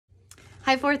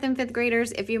Hi, 4th and 5th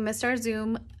graders. If you missed our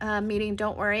Zoom meeting,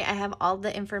 don't worry. I have all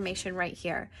the information right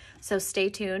here. So stay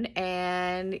tuned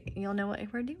and you'll know what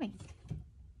we're doing.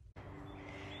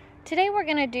 Today we're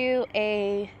going to do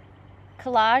a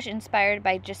collage inspired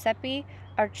by Giuseppe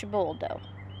Arcimboldo.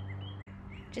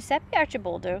 Giuseppe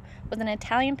Arcimboldo was an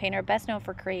Italian painter best known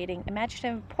for creating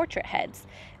imaginative portrait heads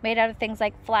made out of things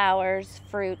like flowers,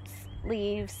 fruits,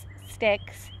 leaves,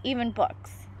 sticks, even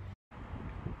books.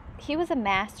 He was a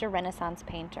master Renaissance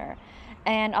painter,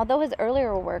 and although his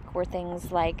earlier work were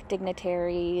things like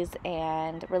dignitaries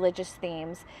and religious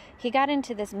themes, he got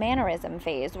into this mannerism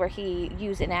phase where he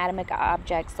used inanimate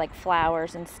objects like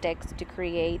flowers and sticks to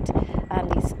create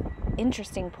these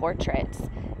interesting portraits.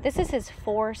 This is his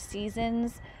 4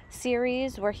 Seasons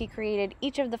series, where he created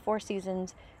each of the 4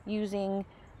 seasons using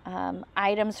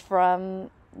items from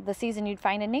the season you'd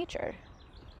find in nature.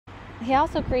 He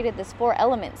also created this 4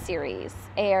 element series,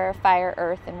 air, fire,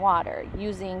 earth, and water,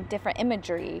 using different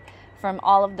imagery from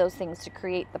all of those things to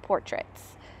create the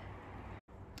portraits.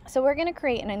 So we're going to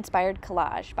create an inspired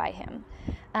collage by him.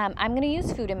 I'm going to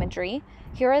use food imagery.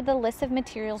 Here are the lists of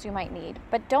materials you might need,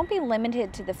 but don't be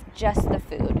limited to just the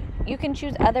food. You can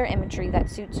choose other imagery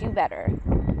that suits you better.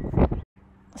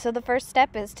 So the first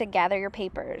step is to gather your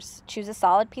papers. Choose a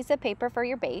solid piece of paper for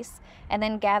your base, and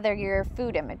then gather your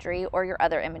food imagery or your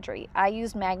other imagery. I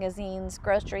used magazines,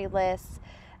 grocery lists,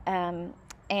 and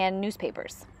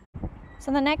newspapers.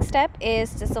 So the next step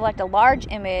is to select a large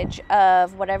image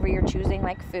of whatever you're choosing,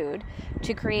 like food,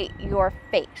 to create your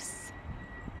face.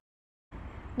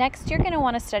 Next, you're going to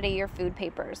want to study your food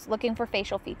papers, looking for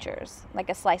facial features, like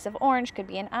a slice of orange could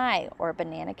be an eye, or a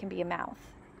banana can be a mouth.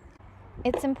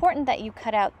 It's important that you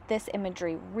cut out this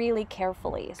imagery really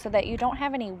carefully so that you don't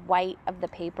have any white of the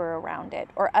paper around it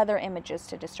or other images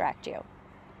to distract you.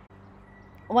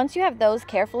 Once you have those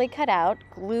carefully cut out,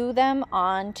 glue them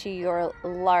onto your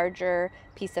larger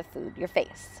piece of food, your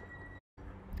face.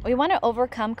 We want to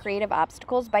overcome creative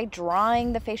obstacles by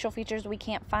drawing the facial features we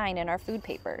can't find in our food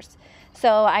papers.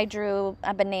 So I drew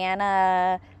a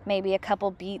banana, maybe a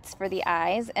couple beets for the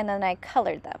eyes, and then I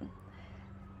colored them.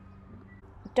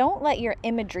 Don't let your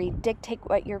imagery dictate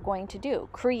what you're going to do.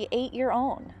 Create your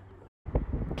own.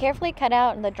 Carefully cut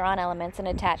out the drawn elements and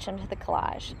attach them to the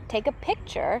collage. Take a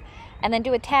picture and then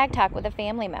do a tag talk with a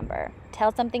family member.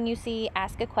 Tell something you see,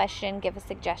 ask a question, give a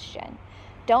suggestion.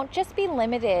 Don't just be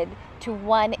limited to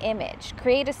one image.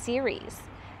 Create a series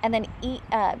and then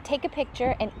take a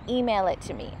picture and email it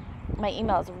to me. My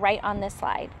email is right on this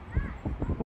slide.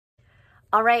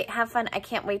 All right, have fun. I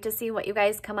can't wait to see what you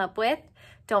guys come up with.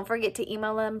 Don't forget to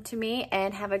email them to me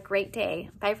and have a great day.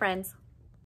 Bye, friends.